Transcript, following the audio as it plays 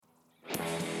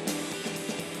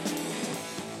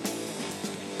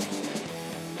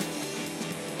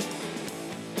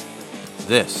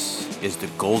This is the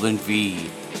Golden V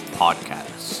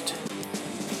Podcast.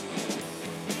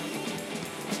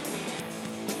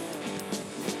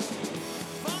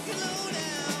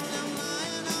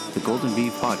 The Golden V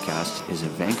Podcast is a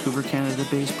Vancouver,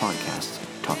 Canada-based podcast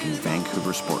talking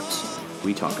Vancouver sports.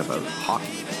 We talk about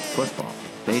hockey, football,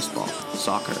 baseball,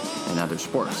 soccer, and other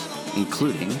sports,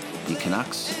 including the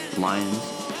Canucks, Lions,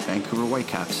 Vancouver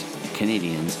Whitecaps,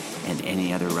 Canadians, and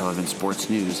any other relevant sports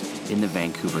news in the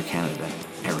Vancouver, Canada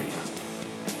area.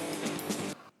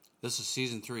 This is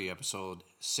Season 3, Episode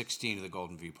 16 of the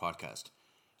Golden V Podcast.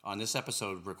 On this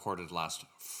episode, recorded last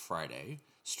Friday,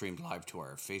 streamed live to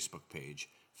our Facebook page,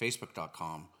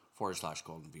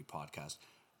 facebook.com/Golden V Podcast,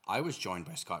 I was joined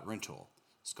by Scott Rintoul.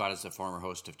 Scott is the former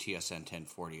host of TSN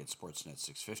 1040 at Sportsnet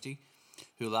 650,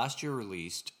 who last year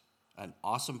released an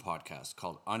awesome podcast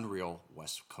called Unreal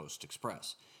West Coast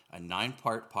Express, a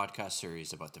 9-part podcast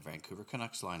series about the Vancouver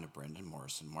Canucks line of Brendan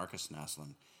Morrison, Marcus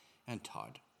Naslund, and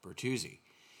Todd Bertuzzi.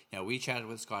 Now, we chatted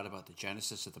with Scott about the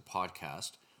genesis of the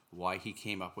podcast, why he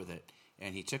came up with it,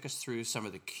 and he took us through some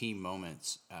of the key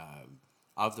moments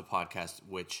of the podcast,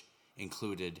 which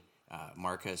included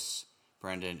Marcus,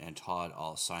 Brendan, and Todd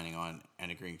all signing on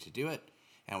and agreeing to do it.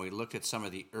 And we looked at some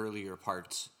of the earlier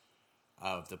parts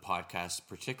of the podcast,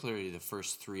 particularly the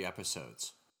first 3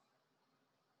 episodes.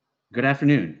 Good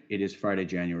afternoon. It is Friday,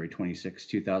 January 26,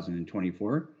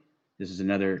 2024. This is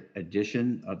another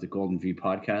edition of the Golden V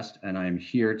Podcast, and I am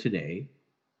here today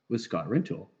with Scott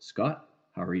Rintoul. Scott,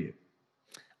 how are you?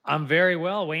 I'm very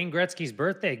well. Wayne Gretzky's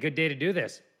birthday. Good day to do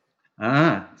this.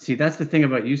 See, that's the thing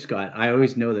about you, Scott. I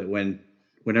always know that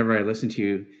whenever I listen to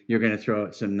you, you're going to throw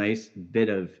out some nice bit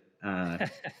of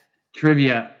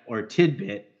trivia or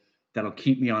tidbit that'll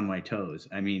keep me on my toes.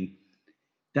 I mean,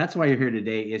 that's why you're here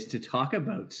today, is to talk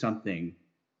about something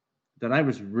that I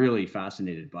was really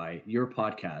fascinated by, your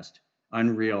podcast,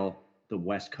 Unreal, the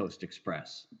West Coast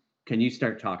Express. Can you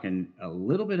start talking a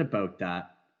little bit about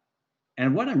that?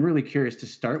 And what I'm really curious to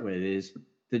start with is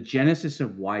the genesis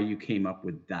of why you came up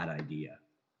with that idea.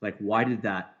 Like, why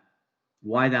that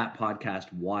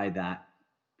podcast, why that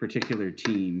particular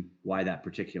team, why that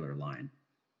particular line?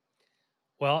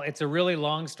 Well, it's a really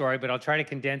long story, but I'll try to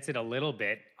condense it a little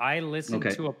bit. I listened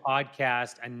to a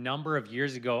podcast a number of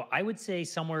years ago. I would say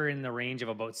somewhere in the range of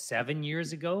about 7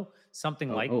 years ago, something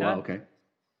that. Wow, okay.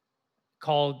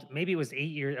 Called, maybe it was 8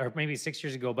 years or maybe 6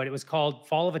 years ago, but it was called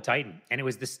Fall of a Titan. And it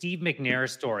was the Steve McNair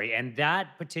story. And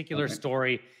that particular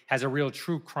story has a real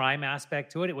true crime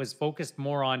aspect to it. It was focused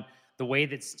more on the way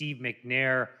that Steve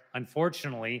McNair,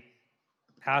 unfortunately,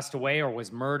 passed away or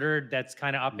was murdered. That's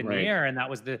kind of up in the air. And that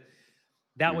was the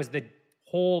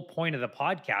whole point of the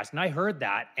podcast. And I heard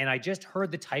that, and I just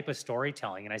heard the type of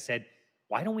storytelling. And I said,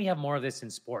 why don't we have more of this in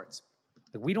sports?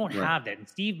 Like, we don't have that. And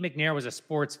Steve McNair was a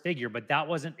sports figure, but that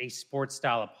wasn't a sports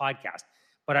style of podcast.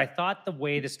 But I thought the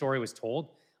way the story was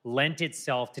told lent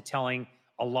itself to telling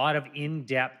a lot of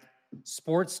in-depth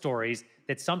sports stories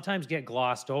that sometimes get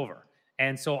glossed over.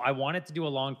 And so I wanted to do a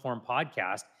long-form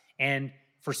podcast. And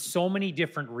for so many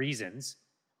different reasons,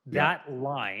 that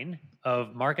line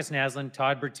of Marcus Naslund,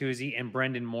 Todd Bertuzzi, and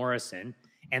Brendan Morrison,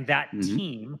 and that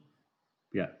team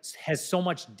has so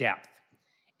much depth.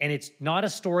 And it's not a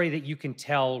story that you can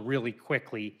tell really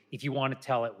quickly if you want to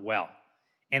tell it well.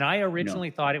 And I originally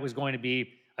thought it was going to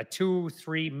be a 2,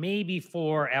 3, maybe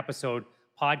 4 episode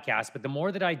podcast. But the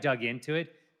more that I dug into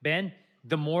it, Ben,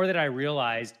 the more that I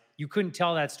realized you couldn't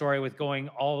tell that story without going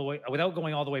all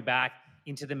the way back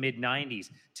into the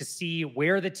mid-90s to see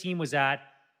where the team was at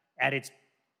its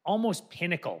almost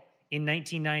pinnacle in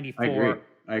 1994.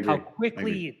 I agree. How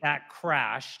quickly that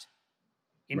crashed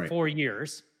in 4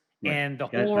 years. And the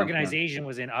whole organization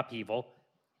was in upheaval,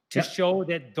 to show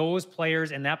that those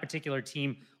players and that particular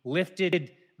team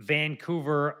lifted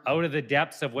Vancouver out of the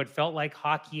depths of what felt like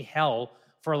hockey hell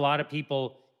for a lot of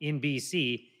people in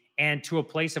BC and to a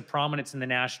place of prominence in the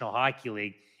National Hockey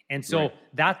League. And so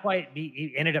that's why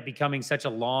it ended up becoming such a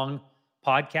long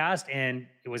podcast. And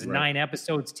it was 9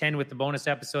 episodes, 10 with the bonus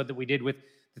episode that we did with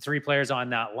the 3 players on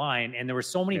that line. And there were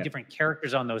so many different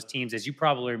characters on those teams, as you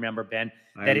probably remember, Ben,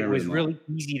 that it was really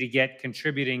easy to get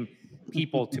contributing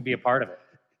people to be a part of it.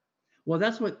 Well,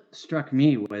 that's what struck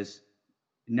me was,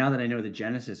 now that I know the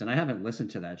genesis, and I haven't listened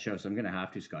to that show, so I'm going to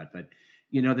have to, Scott. But,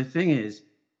 the thing is,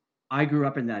 I grew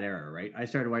up in that era, right? I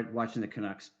started watching the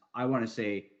Canucks. I want to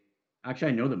say,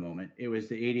 actually, I know the moment. It was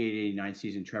the 88-89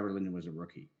 season. Trevor Linden was a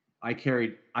rookie. I've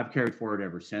carried forward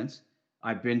ever since.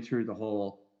 I've been through the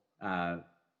whole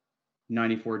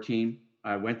 94 team.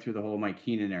 I went through the whole Mike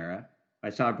Keenan era. I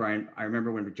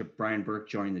remember when Brian Burke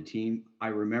joined the team. I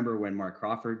remember when Mark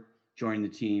Crawford joined the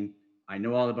team. I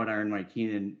know all about Iron Mike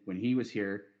Keenan when he was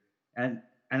here. And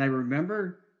I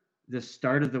remember the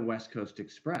start of the West Coast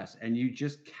Express, and you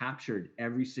just captured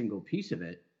every single piece of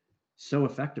it so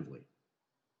effectively.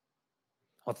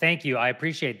 Well, thank you. I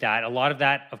appreciate that. A lot of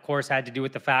that, of course, had to do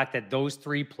with the fact that those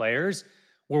three players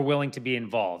were willing to be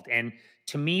involved. And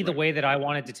to me, the Right. way that I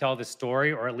wanted to tell the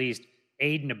story, or at least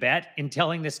aid and abet in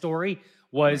telling the story,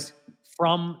 was Right.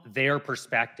 from their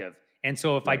perspective. And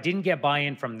so if I Right. didn't get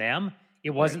buy-in from them, it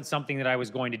Right. wasn't something that I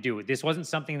was going to do. This wasn't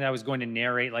something that I was going to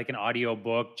narrate like an audio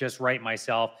book, just write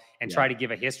myself and Yeah. try to give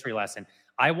a history lesson.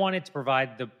 I wanted to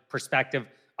provide the perspective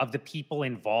of the people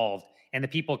involved and the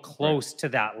people close to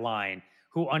that line,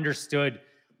 who understood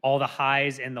all the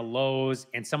highs and the lows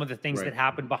and some of the things that Right.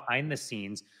 happened behind the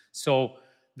scenes. So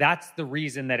that's the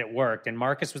reason that it worked. And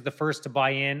Marcus was the first to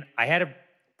buy in. I had a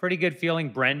pretty good feeling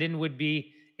Brendan would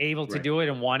be able to Right. do it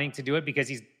and wanting to do it, because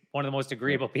he's one of the most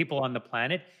agreeable Right. people on the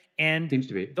planet. And Seems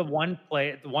to be. the one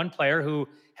player who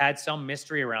had some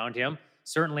mystery around him,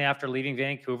 certainly after leaving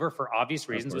Vancouver for obvious Of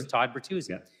reasons, was course. Todd Bertuzzi.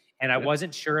 Yeah. And I Yeah.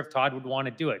 wasn't sure if Todd would want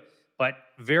to do it. But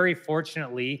very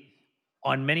fortunately,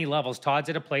 on many levels, Todd's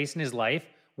at a place in his life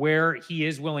where he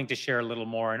is willing to share a little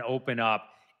more and open up.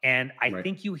 And I Right.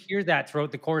 think you hear that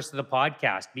throughout the course of the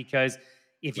podcast, because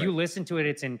if you Right. listen to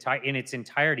it in its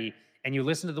entirety, and you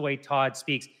listen to the way Todd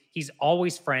speaks, he's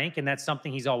always frank, and that's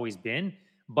something he's always been,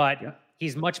 but Yeah.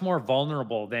 he's much more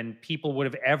vulnerable than people would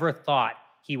have ever thought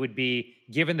he would be,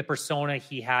 given the persona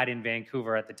he had in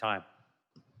Vancouver at the time.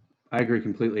 I agree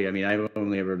completely. I mean, I've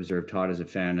only ever observed Todd as a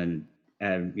fan, and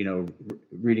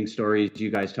reading stories. You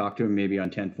guys talk to him maybe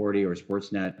on 1040 or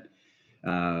Sportsnet.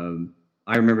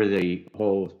 I remember the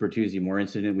whole Bertuzzi Moore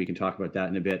incident. We can talk about that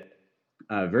in a bit.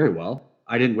 Very well.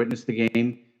 I didn't witness the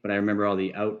game, but I remember all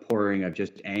the outpouring of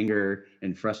just anger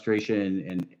and frustration,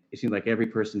 and it seemed like every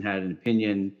person had an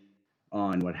opinion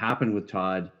on what happened with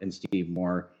Todd and Steve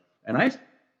Moore. And I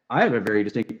have a very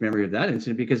distinct memory of that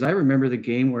incident, because I remember the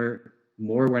game where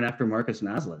Moore went after Marcus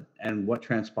Naslund and what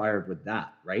transpired with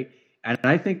that, right? And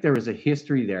I think there was a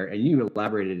history there, and you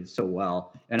elaborated it so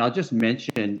well. And I'll just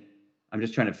mention, I'm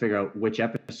just trying to figure out which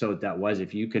episode that was,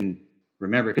 if you can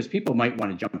remember, because people might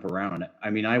want to jump around. I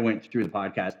mean, I went through the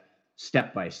podcast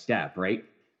step by step, right?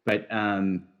 But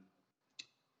I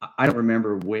don't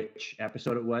remember which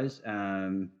episode it was.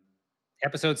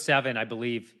 Episode 7, I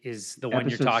believe, is the one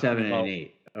you're Episode talking 7 about. and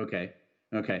 8.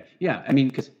 Okay. Yeah, I mean,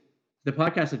 because the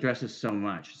podcast addresses so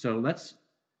much. So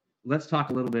let's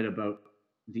talk a little bit about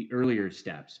the earlier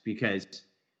steps, because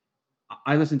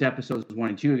I listened to episodes 1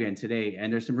 and 2 again today,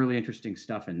 and there's some really interesting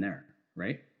stuff in there,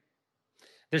 right?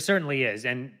 There certainly is.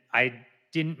 And I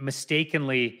didn't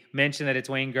mistakenly mention that it's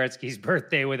Wayne Gretzky's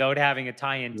birthday without having a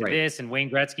tie into Right. this. And Wayne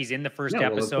Gretzky's in the first Yeah,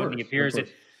 well, of episode, and he course, appears of at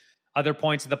course. other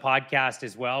points of the podcast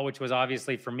as well, which was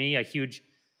obviously for me a huge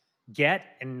get,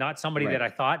 and not somebody Right. that I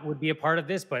thought would be a part of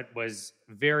this, but was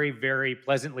very, very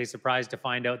pleasantly surprised to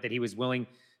find out that he was willing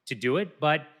to do it.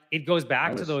 But it goes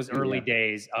back to those early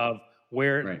days of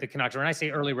where Right. the Canucks were. And I say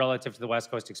early relative to the West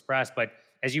Coast Express, but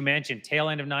as you mentioned, tail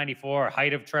end of 94,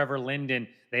 height of Trevor Linden.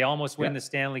 They almost win Yeah. the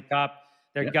Stanley Cup.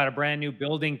 They've Yeah. got a brand new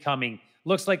building coming.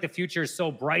 Looks like the future is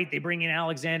so bright. They bring in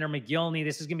Alexander McGillney.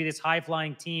 This is going to be this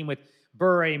high-flying team with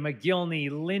Bure, McGillney,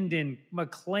 Linden,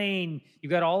 McLean. You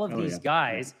got all of these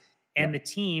guys, and the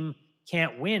team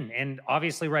can't win. And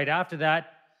obviously, right after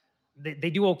that, they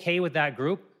do okay with that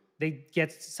group. They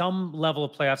get some level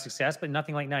of playoff success, but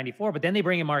nothing like 94. But then they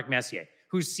bring in Mark Messier,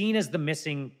 who's seen as the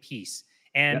missing piece.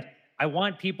 And I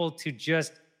want people to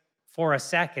just, for a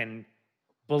second,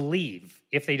 believe,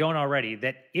 if they don't already,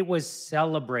 that it was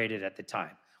celebrated at the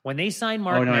time. When they signed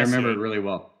Mark Messier, I remember it really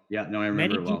well. Yeah, no, I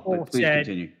remember it well. people But please said,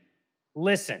 continue.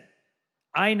 listen,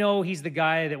 I know he's the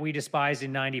guy that we despised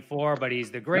in 94, but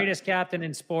he's the greatest captain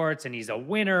in sports, and he's a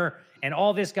winner, and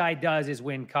all this guy does is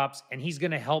win cups, and he's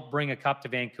going to help bring a cup to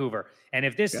Vancouver. And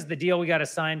if this is the deal we got to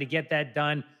sign to get that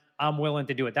done, I'm willing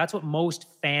to do it. That's what most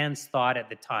fans thought at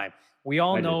the time. We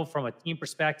all know from a team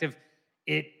perspective,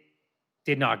 it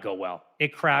did not go well.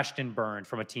 It crashed and burned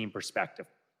from a team perspective.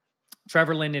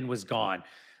 Trevor Linden was gone.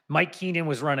 Mike Keenan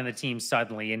was running the team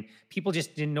suddenly, and people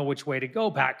just didn't know which way to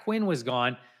go. Pat Quinn was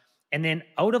gone. And then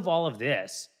out of all of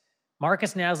this,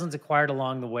 Marcus Naslund's acquired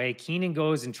along the way. Keenan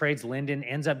goes and trades Linden,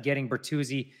 ends up getting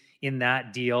Bertuzzi in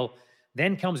that deal.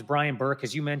 Then comes Brian Burke,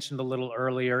 as you mentioned a little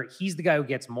earlier. He's the guy who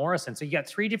gets Morrison. So you got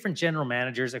 3 different general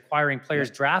managers acquiring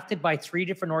players drafted by 3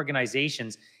 different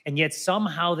organizations, and yet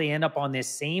somehow they end up on this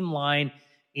same line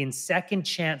in second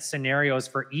chance scenarios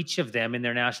for each of them in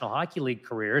their National Hockey League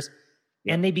careers,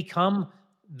 and they become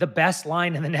the best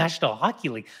line in the National Hockey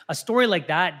League. A story like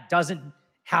that doesn't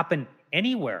happen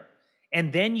anywhere.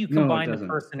 And then you No, it combine the doesn't.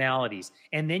 personalities,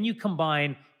 and then you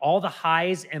combine all the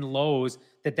highs and lows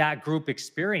that group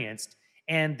experienced.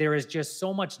 And there is just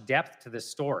so much depth to this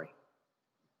story.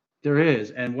 There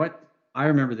is. And what I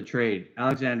remember the trade,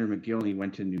 Alexander McGillney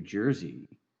went to New Jersey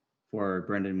for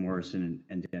Brendan Morrison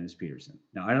and Dennis Peterson.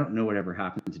 Now, I don't know whatever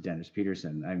happened to Dennis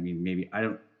Peterson. I mean, maybe I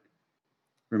don't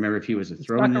remember if he was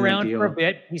thrown in the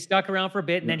deal. He stuck around for a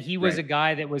bit, and then he was Right. a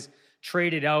guy that was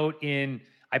traded out in,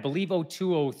 I believe,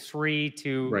 02, 03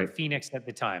 to Right. Phoenix at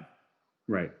the time.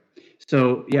 Right.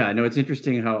 So, yeah, no, it's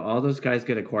interesting how all those guys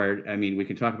get acquired. I mean, we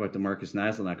can talk about the Marcus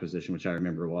Naslund acquisition, which I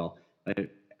remember well.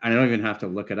 I don't even have to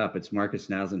look it up. It's Marcus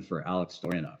Naslund for Alex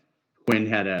Stoyanov. Quinn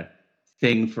had a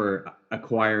thing for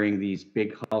acquiring these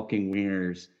big hulking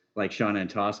wingers like Sean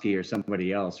Antosky or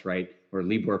somebody else, right? Or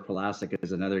Libor Pulasic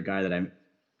is another guy that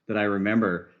I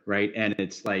remember, right? And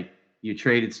it's like you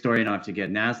traded Stoyanov to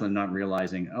get Naslund, not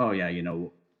realizing, oh yeah, you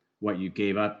know what you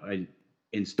gave up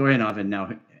in Stoyanov,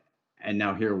 and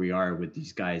now here we are with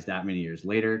these guys that many years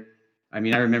later. I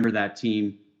mean, I remember that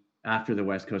team after the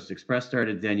West Coast Express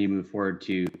started. Then you move forward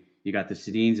to, you got the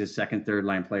Sedins as second, third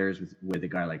line players with a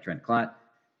guy like Trent Klatt,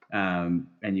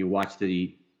 and you watch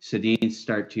the Sedins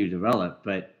start to develop.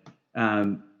 But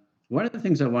one of the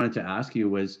things I wanted to ask you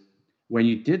was, when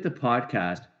you did the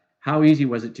podcast, how easy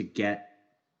was it to get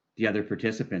the other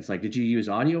participants? Like, did you use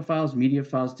audio files, media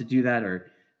files to do that?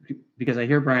 Or because I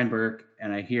hear Brian Burke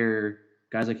and I hear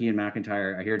guys like Ian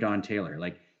McIntyre, I hear Don Taylor,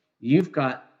 like you've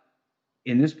got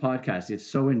in this podcast, it's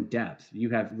so in depth. You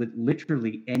have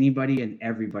literally anybody and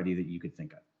everybody that you could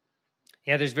think of.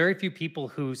 Yeah, there's very few people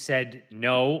who said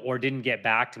no or didn't get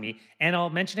back to me. And I'll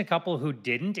mention a couple who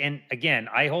didn't. And again,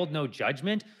 I hold no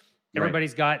judgment.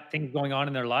 Everybody's got things going on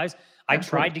in their lives. I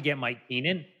tried to get Mike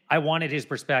Keenan. I wanted his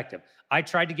perspective. I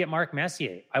tried to get Mark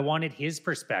Messier. I wanted his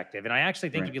perspective. And I actually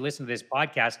think if you listen to this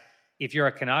podcast, if you're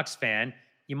a Canucks fan,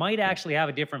 you might actually have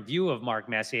a different view of Mark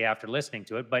Messier after listening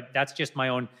to it, but that's just my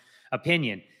own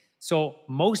opinion. So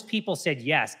most people said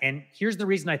yes. And here's the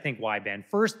reason I think why, Ben.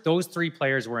 First, those three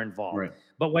players were involved. Right.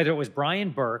 But whether it was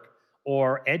Brian Burke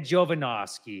or Ed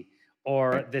Jovanovski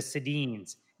or the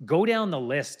Sedins, go down the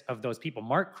list of those people.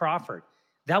 Mark Crawford,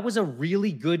 that was a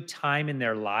really good time in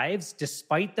their lives,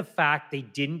 despite the fact they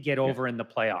didn't get over in the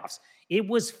playoffs. It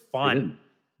was fun.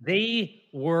 They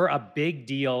were a big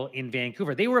deal in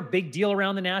Vancouver. They were a big deal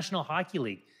around the National Hockey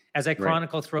League, as I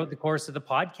chronicle throughout the course of the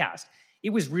podcast. It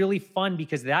was really fun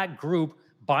because that group,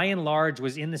 by and large,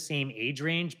 was in the same age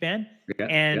range, Ben,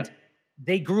 and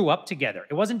they grew up together.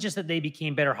 It wasn't just that they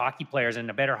became better hockey players and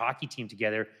a better hockey team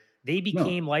together. They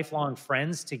became lifelong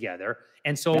friends together.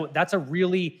 And so that's a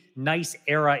really nice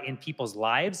era in people's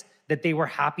lives that they were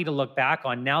happy to look back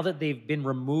on now that they've been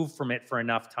removed from it for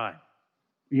enough time.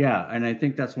 Yeah, and I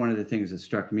think that's one of the things that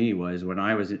struck me was when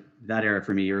I was at that era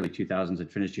for me, early 2000s,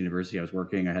 had finished university, I was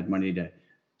working, I had money to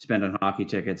spend on hockey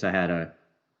tickets. I had a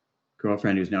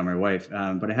girlfriend who's now my wife,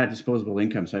 but I had disposable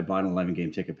income, so I bought an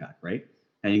 11-game ticket pack, right?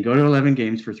 And you can go to 11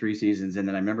 games for 3 seasons, and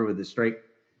then I remember with the strike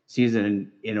season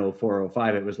in 04,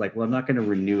 05, it was like, well, I'm not going to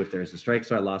renew if there's a strike,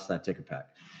 so I lost that ticket pack.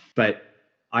 But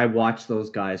I watched those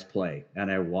guys play,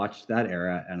 and I watched that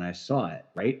era, and I saw it,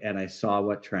 right? And I saw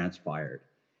what transpired.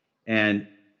 And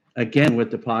again, with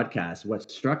the podcast,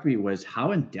 what struck me was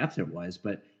how in-depth it was,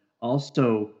 but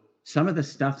also some of the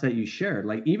stuff that you shared,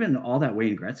 like even all that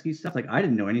Wayne Gretzky stuff, like I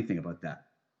didn't know anything about that.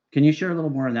 Can you share a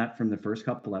little more on that from the first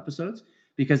couple episodes?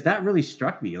 Because that really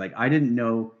struck me. Like I didn't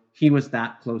know he was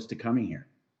that close to coming here.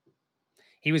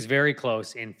 He was very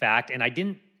close, in fact, and I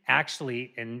didn't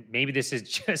actually, and maybe this is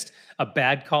just a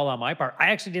bad call on my part, I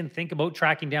actually didn't think about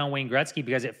tracking down Wayne Gretzky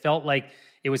because it felt like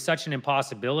it was such an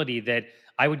impossibility that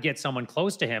I would get someone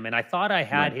close to him. And I thought I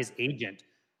had his agent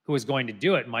who was going to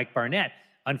do it, Mike Barnett.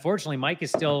 Unfortunately, Mike is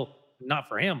still, not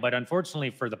for him, but unfortunately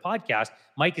for the podcast,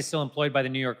 Mike is still employed by the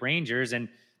New York Rangers, and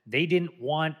they didn't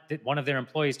want one of their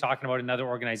employees talking about another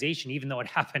organization, even though it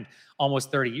happened almost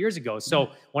 30 years ago.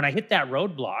 So when I hit that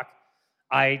roadblock,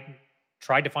 I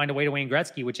tried to find a way to Wayne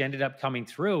Gretzky, which ended up coming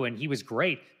through, and he was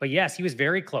great. But yes, he was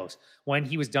very close. When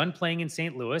he was done playing in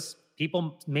St. Louis,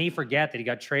 people may forget that he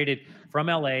got traded from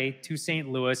LA to St.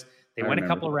 Louis. They went a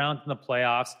couple of rounds in the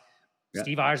playoffs.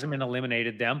 Steve Yzerman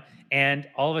eliminated them. And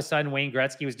all of a sudden, Wayne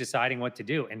Gretzky was deciding what to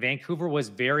do. And Vancouver was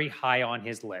very high on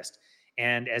his list.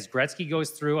 And as Gretzky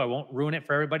goes through, I won't ruin it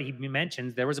for everybody, he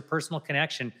mentions there was a personal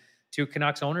connection to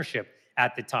Canucks ownership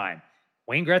at the time.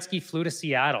 Wayne Gretzky flew to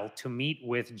Seattle to meet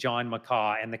with John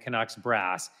McCaw and the Canucks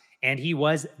brass. And he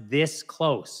was this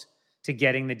close to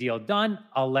getting the deal done.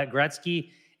 I'll let Gretzky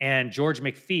and George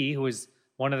McPhee, who was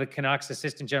one of the Canucks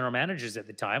assistant general managers at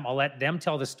the time, I'll let them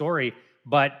tell the story.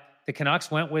 But the Canucks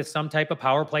went with some type of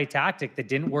power play tactic that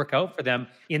didn't work out for them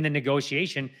in the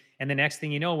negotiation. And the next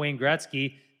thing you know, Wayne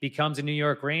Gretzky becomes a New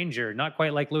York Ranger. Not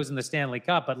quite like losing the Stanley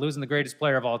Cup, but losing the greatest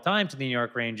player of all time to the New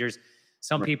York Rangers.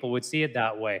 Some people would see it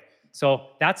that way. So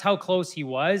that's how close he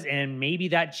was. And maybe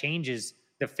that changes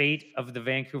the fate of the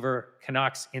Vancouver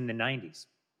Canucks in the 90s.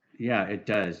 Yeah, it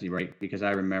does. You're right. Because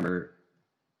I remember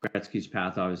Gretzky's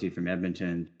path, obviously, from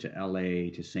Edmonton to LA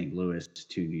to St. Louis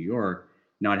to New York,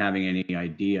 not having any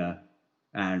idea.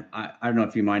 And I don't know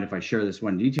if you mind if I share this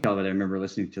one detail, but I remember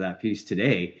listening to that piece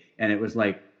today. And it was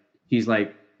like,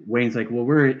 Wayne's like, well,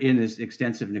 we're in this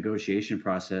extensive negotiation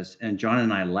process. And John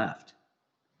and I left.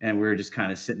 And we were just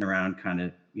kind of sitting around, kind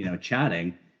of,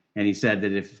 chatting. And he said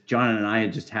that if John and I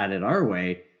had just had it our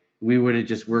way, we would have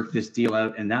just worked this deal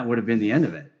out, and that would have been the end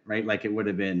of it, right? Like it would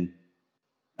have been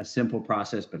a simple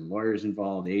process, but lawyers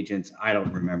involved, agents. I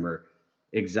don't remember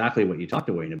exactly what you talked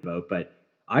to Wayne about, but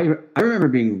I remember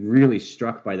being really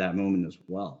struck by that moment as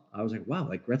well. I was like, wow,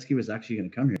 like Gretzky was actually going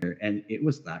to come here, and it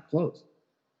was that close.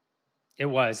 It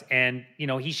was. And,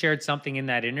 he shared something in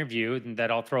that interview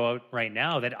that I'll throw out right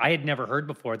now that I had never heard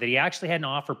before, that he actually had an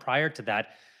offer prior to that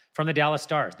from the Dallas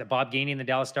Stars, that Bob Gainey and the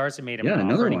Dallas Stars had made him an offer.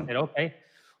 Another and one. He said, okay,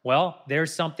 well,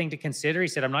 there's something to consider. He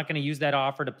said, I'm not going to use that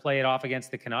offer to play it off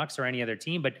against the Canucks or any other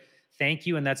team, but thank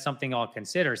you, and that's something I'll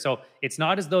consider. So it's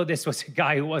not as though this was a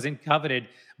guy who wasn't coveted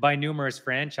by numerous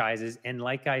franchises. And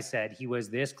like I said, he was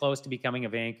this close to becoming a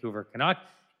Vancouver Canuck.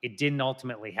 It didn't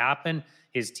ultimately happen.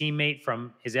 His teammate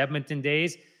from his Edmonton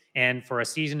days and for a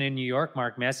season in New York,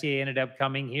 Mark Messier, ended up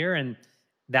coming here, and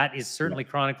that is certainly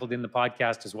chronicled in the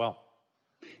podcast as well.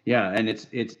 Yeah, and it's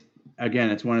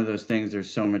again, it's one of those things.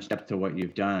 There's so much depth to what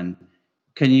you've done.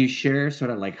 Can you share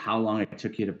sort of like how long it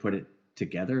took you to put it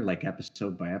together, like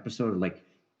episode by episode? Like,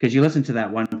 because you listened to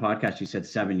that one podcast you said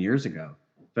 7 years ago,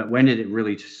 but when did it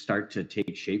really start to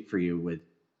take shape for you with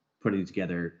putting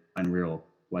together Unreal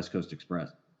West Coast Express?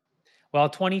 Well,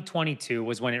 2022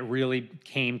 was when it really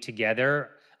came together.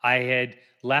 I had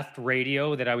left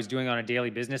radio that I was doing on a daily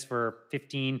business for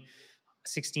 15,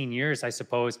 16 years, I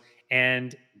suppose.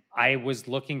 And I was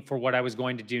looking for what I was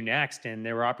going to do next. And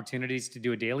there were opportunities to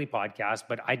do a daily podcast,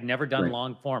 but I'd never done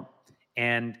long form.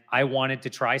 And I wanted to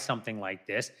try something like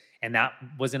this. And that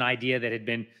was an idea that had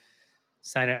been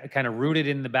kind of rooted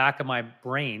in the back of my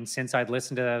brain since I'd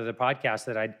listened to the podcast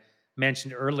that I'd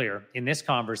mentioned earlier in this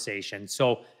conversation.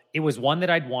 So it was one that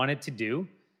I'd wanted to do.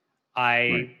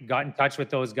 I got in touch with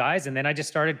those guys, and then I just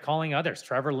started calling others.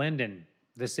 Trevor Linden,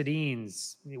 the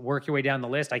Sedins, work your way down the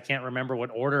list. I can't remember what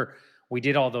order we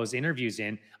did all those interviews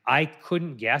in. I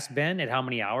couldn't guess, Ben, at how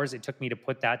many hours it took me to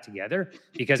put that together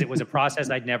because it was a process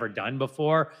I'd never done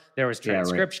before. There was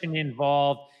transcription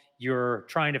involved. You're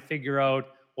trying to figure out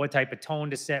what type of tone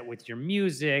to set with your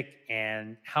music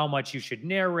and how much you should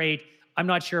narrate. I'm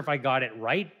not sure if I got it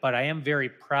right, but I am very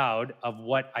proud of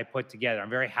what I put together. I'm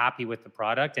very happy with the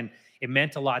product, and it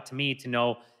meant a lot to me to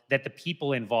know that the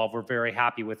people involved were very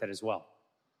happy with it as well.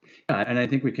 Yeah, and I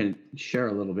think we can share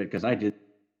a little bit because I did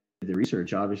the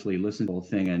research, obviously listened to the whole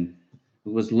thing and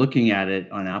was looking at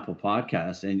it on Apple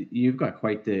Podcasts, and you've got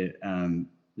quite the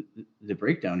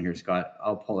breakdown here, Scott.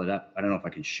 I'll pull it up. I don't know if I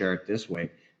can share it this way,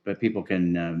 but people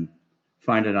can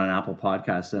find it on Apple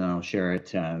Podcasts, and I'll share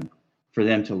it for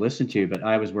them to listen to. But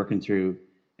I was working through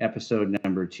episode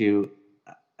number 2,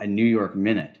 a New York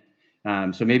Minute.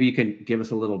 So maybe you can give us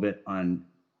a little bit on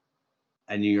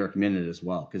a New York Minute as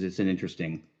well, because it's an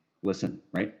interesting listen,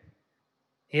 right?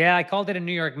 Yeah, I called it a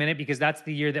New York Minute because that's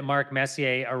the year that Mark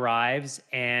Messier arrives,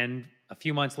 and a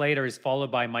few months later is followed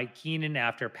by Mike Keenan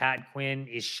after Pat Quinn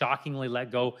is shockingly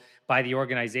let go by the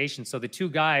organization. So the two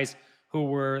guys who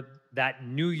were that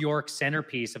New York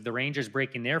centerpiece of the Rangers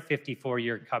breaking their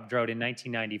 54-year Cup drought in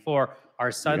 1994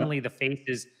 are suddenly the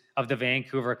faces of the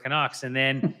Vancouver Canucks. And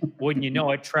then, wouldn't you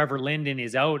know it, Trevor Linden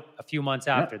is out a few months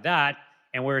after that.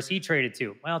 And where is he traded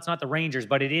to? Well, it's not the Rangers,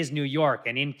 but it is New York.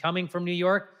 And incoming from New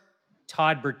York,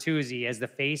 Todd Bertuzzi, as the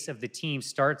face of the team,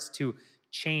 starts to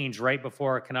change right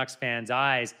before Canucks fans'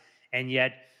 eyes. And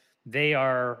yet they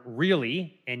are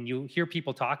really, and you hear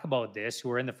people talk about this who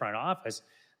are in the front office,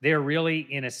 they're really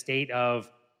in a state of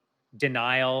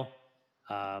denial.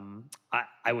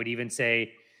 I would even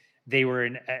say they were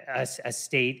in a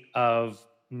state of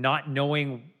not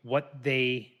knowing what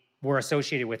they were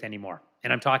associated with anymore.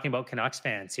 And I'm talking about Canucks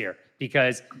fans here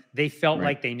because they felt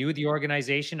like they knew the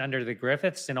organization under the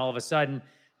Griffiths, and all of a sudden,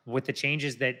 with the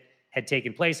changes that had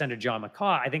taken place under John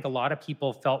McCaw, I think a lot of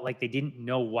people felt like they didn't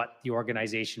know what the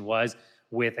organization was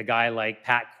with a guy like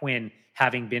Pat Quinn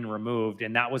having been removed.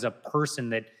 And that was a person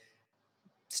that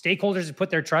stakeholders had put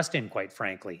their trust in, quite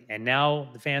frankly. And now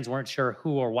the fans weren't sure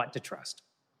who or what to trust.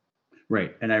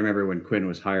 Right. And I remember when Quinn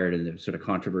was hired and the sort of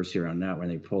controversy around that when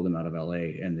they pulled him out of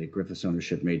LA and the Griffiths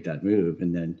ownership made that move.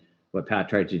 And then what Pat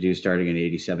tried to do starting in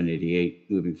 87, 88,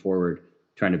 moving forward,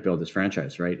 trying to build this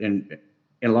franchise, right? And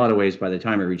in a lot of ways, by the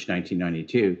time it reached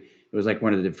 1992, it was like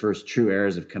one of the first true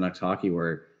eras of Canucks hockey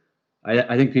where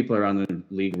I think people around the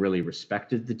league really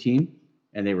respected the team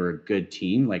and they were a good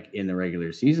team, like in the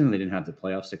regular season. They didn't have the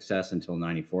playoff success until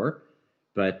 94.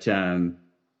 But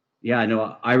yeah, I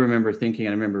know I remember thinking,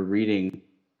 I remember reading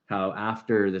how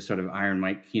after the sort of Iron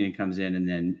Mike Keenan comes in and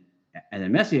then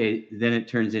Messier, then it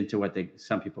turns into what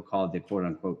some people call the quote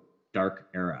unquote dark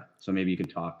era. So maybe you can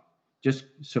talk just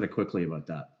sort of quickly about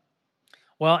that.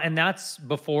 Well, and that's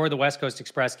before the West Coast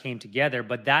Express came together.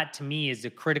 But that to me is a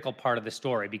critical part of the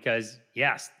story because,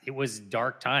 yes, it was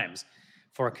dark times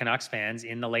for Canucks fans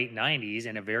in the late 90s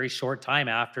and a very short time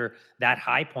after that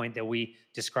high point that we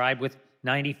described with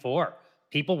 94.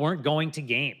 People weren't going to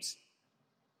games.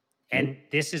 And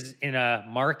this is in a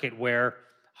market where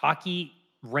hockey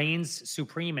reigns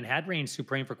supreme and had reigned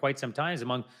supreme for quite some time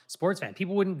among sports fans.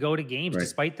 People wouldn't go to games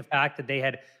despite the fact that they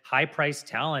had high-priced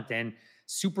talent and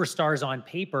superstars on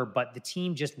paper, but the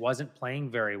team just wasn't playing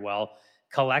very well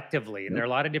collectively. And there are a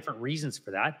lot of different reasons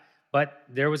for that, but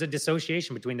there was a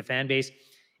dissociation between the fan base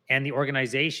and the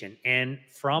organization. And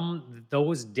from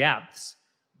those depths,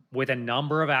 with a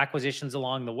number of acquisitions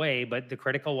along the way, but the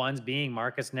critical ones being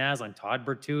Marcus Naslund, Todd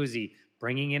Bertuzzi,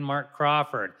 bringing in Mark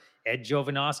Crawford, Ed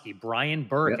Jovanovski, Brian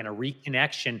Burke, and a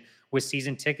reconnection with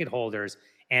season ticket holders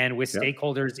and with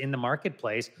stakeholders in the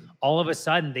marketplace, all of a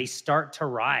sudden they start to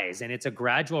rise, and it's a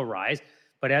gradual rise.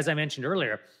 But as I mentioned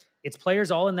earlier, it's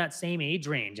players all in that same age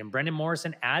range, and Brendan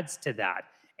Morrison adds to that.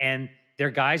 And they're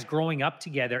guys growing up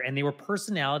together, and they were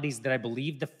personalities that I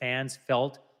believe the fans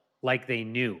felt like they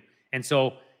knew. And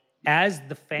so as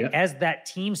as that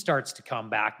team starts to come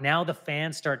back, now the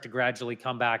fans start to gradually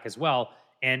come back as well.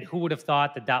 And who would have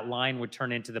thought that that line would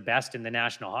turn into the best in the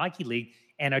National Hockey League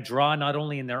and a draw not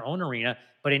only in their own arena,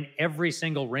 but in every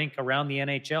single rink around the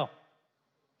NHL?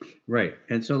 Right.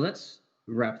 And so let's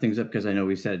wrap things up because I know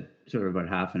we said sort of about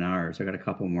half an hour. So I got a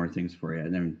couple more things for you.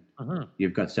 And then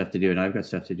you've got stuff to do and I've got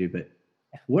stuff to do. But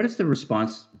what has the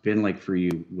response been like for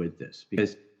you with this?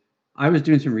 Because I was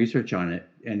doing some research on it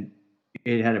and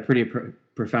it had a pretty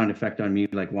profound effect on me,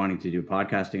 like wanting to do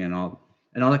podcasting and all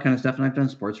that kind of stuff. And I've done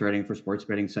sports writing for sports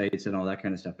betting sites and all that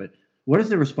kind of stuff. But what has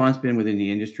the response been within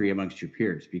the industry amongst your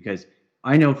peers? Because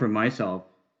I know for myself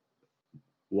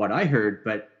what I heard,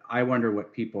 but I wonder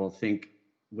what people think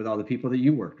with all the people that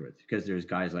you worked with, because there's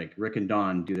guys like Rick and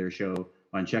Don do their show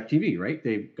on Check TV, right?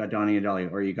 They've got Donnie and Dolly,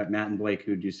 or you got Matt and Blake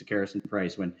who do Sakaris and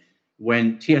Price. When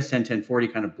TSN 1040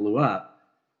 kind of blew up,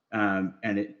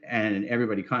 and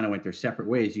everybody kind of went their separate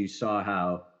ways, you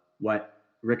saw what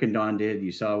Rick and Don did,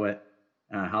 you saw what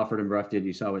Halford and Bruff did,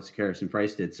 you saw what Sakaris and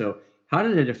Price did. So how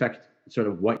did it affect sort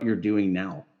of what you're doing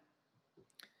now?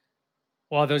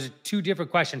 Well, those are two different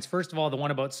questions. First of all, the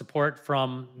one about support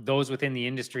from those within the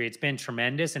industry, it's been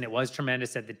tremendous, and it was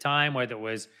tremendous at the time, whether it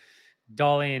was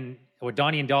Donnie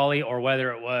and Dolly, or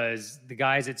whether it was the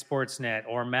guys at Sportsnet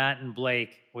or Matt and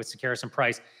Blake with Sakaris and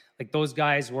Price. Like, those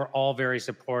guys were all very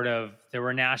supportive. There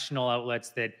were national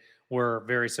outlets that were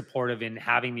very supportive in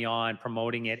having me on,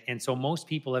 promoting it. And so most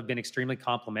people have been extremely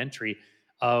complimentary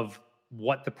of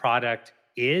what the product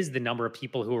is, the number of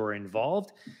people who are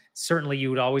involved. Certainly, you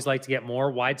would always like to get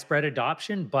more widespread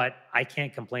adoption, but I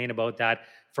can't complain about that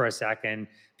for a second.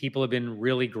 People have been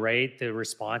really great. The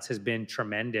response has been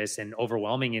tremendous and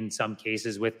overwhelming in some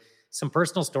cases, with some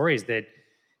personal stories that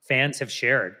fans have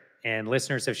shared and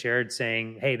listeners have shared,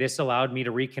 saying, hey, this allowed me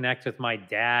to reconnect with my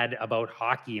dad about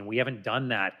hockey, and we haven't done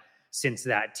that since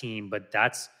that team, but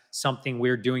that's something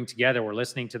we're doing together. We're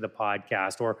listening to the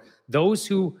podcast. Or those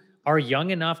who are young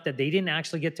enough that they didn't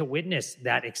actually get to witness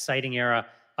that exciting era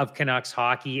of Canucks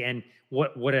hockey and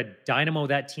what a dynamo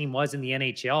that team was in the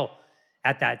NHL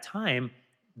at that time.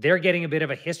 They're getting a bit of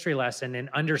a history lesson and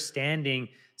understanding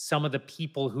some of the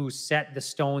people who set the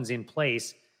stones in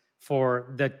place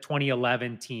for the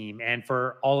 2011 team and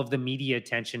for all of the media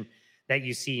attention that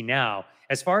you see now.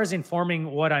 As far as informing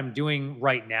what I'm doing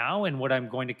right now and what I'm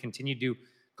going to continue to do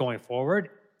going forward,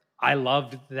 I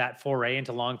loved that foray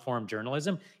into long-form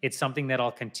journalism. It's something that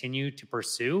I'll continue to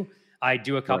pursue. I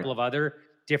do a couple of other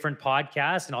different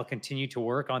podcasts, and I'll continue to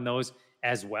work on those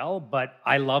as well. But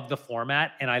I love the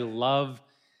format, and I love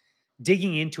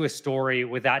digging into a story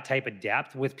with that type of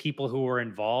depth, with people who are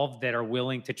involved that are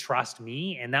willing to trust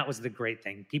me. And that was the great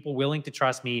thing. People willing to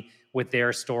trust me with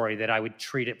their story, that I would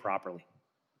treat it properly.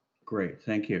 Great.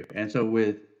 Thank you. And so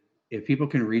if people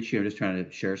can reach you, I'm just trying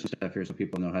to share some stuff here so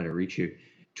people know how to reach you.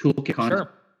 Toolkit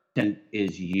content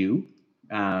is you.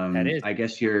 That is. I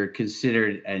guess you're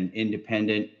considered an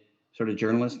independent sort of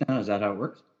journalist now. Is that how it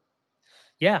works?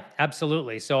 Yeah,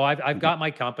 absolutely. So I've got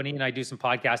my company and I do some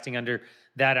podcasting under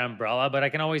that umbrella, but I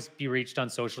can always be reached on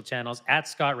social channels. At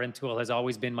Scott Rintoul has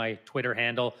always been my Twitter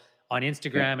handle. On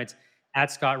Instagram, Yeah. it's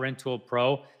at Scott Rintoul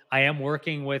Pro. I am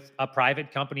working with a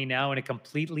private company now in a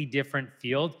completely different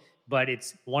field, but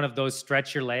it's one of those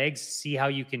stretch your legs, see how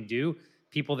you can do.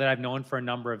 People that I've known for a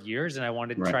number of years, and I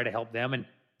wanted to Right. try to help them and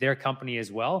their company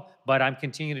as well. But I'm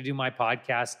continuing to do my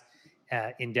podcast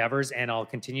endeavors, and I'll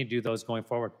continue to do those going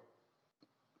forward.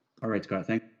 All right, Scott.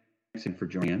 Thanks for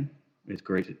joining in. It's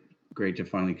great to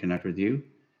finally connect with you.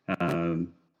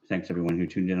 Thanks everyone who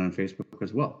tuned in on Facebook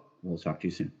as well. We'll talk to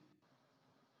you soon.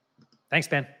 Thanks,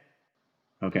 Ben.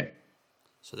 Okay.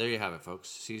 So there you have it, folks.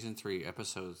 Season 3,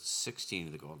 episode 16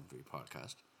 of the Golden V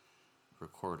podcast,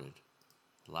 recorded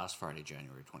last Friday,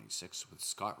 January 26th, with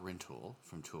Scott Rintoul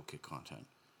from Toolkit Content.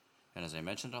 And as I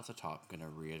mentioned off the top, I'm going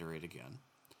to reiterate again.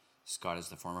 Scott is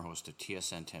the former host of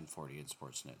TSN 1040 and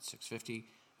Sportsnet 650,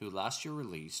 who last year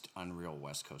released Unreal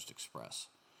West Coast Express,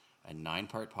 a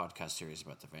 9-part podcast series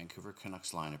about the Vancouver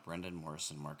Canucks line of Brendan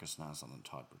Morrison, Marcus Naslund, and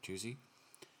Todd Bertuzzi.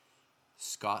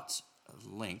 Scott's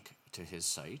link to his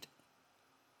site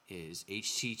is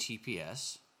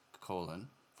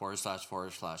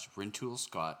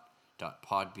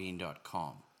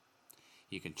https://rintoulscott.podbean.com.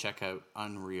 You can check out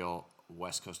Unreal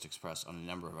West Coast Express on a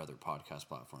number of other podcast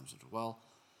platforms as well,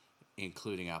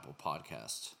 including Apple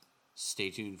Podcasts. Stay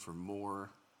tuned for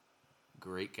more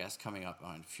great guests coming up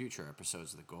on future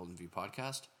episodes of the Golden V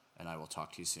podcast, and I will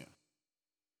talk to you soon.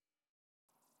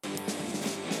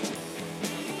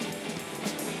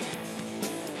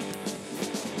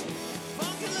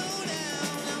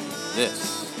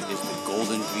 This is the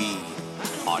Golden V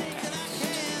podcast.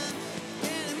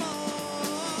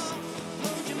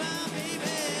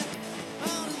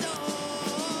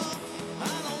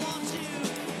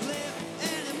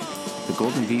 The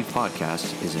Golden V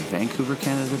podcast is a Vancouver,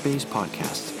 Canada-based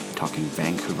podcast talking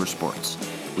Vancouver sports.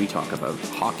 We talk about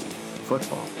hockey,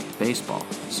 football, baseball,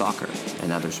 soccer,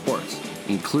 and other sports,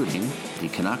 including the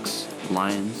Canucks,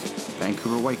 Lions,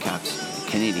 Vancouver Whitecaps,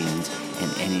 Canadians,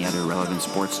 and any other relevant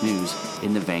sports news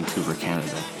in the Vancouver,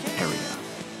 Canada area.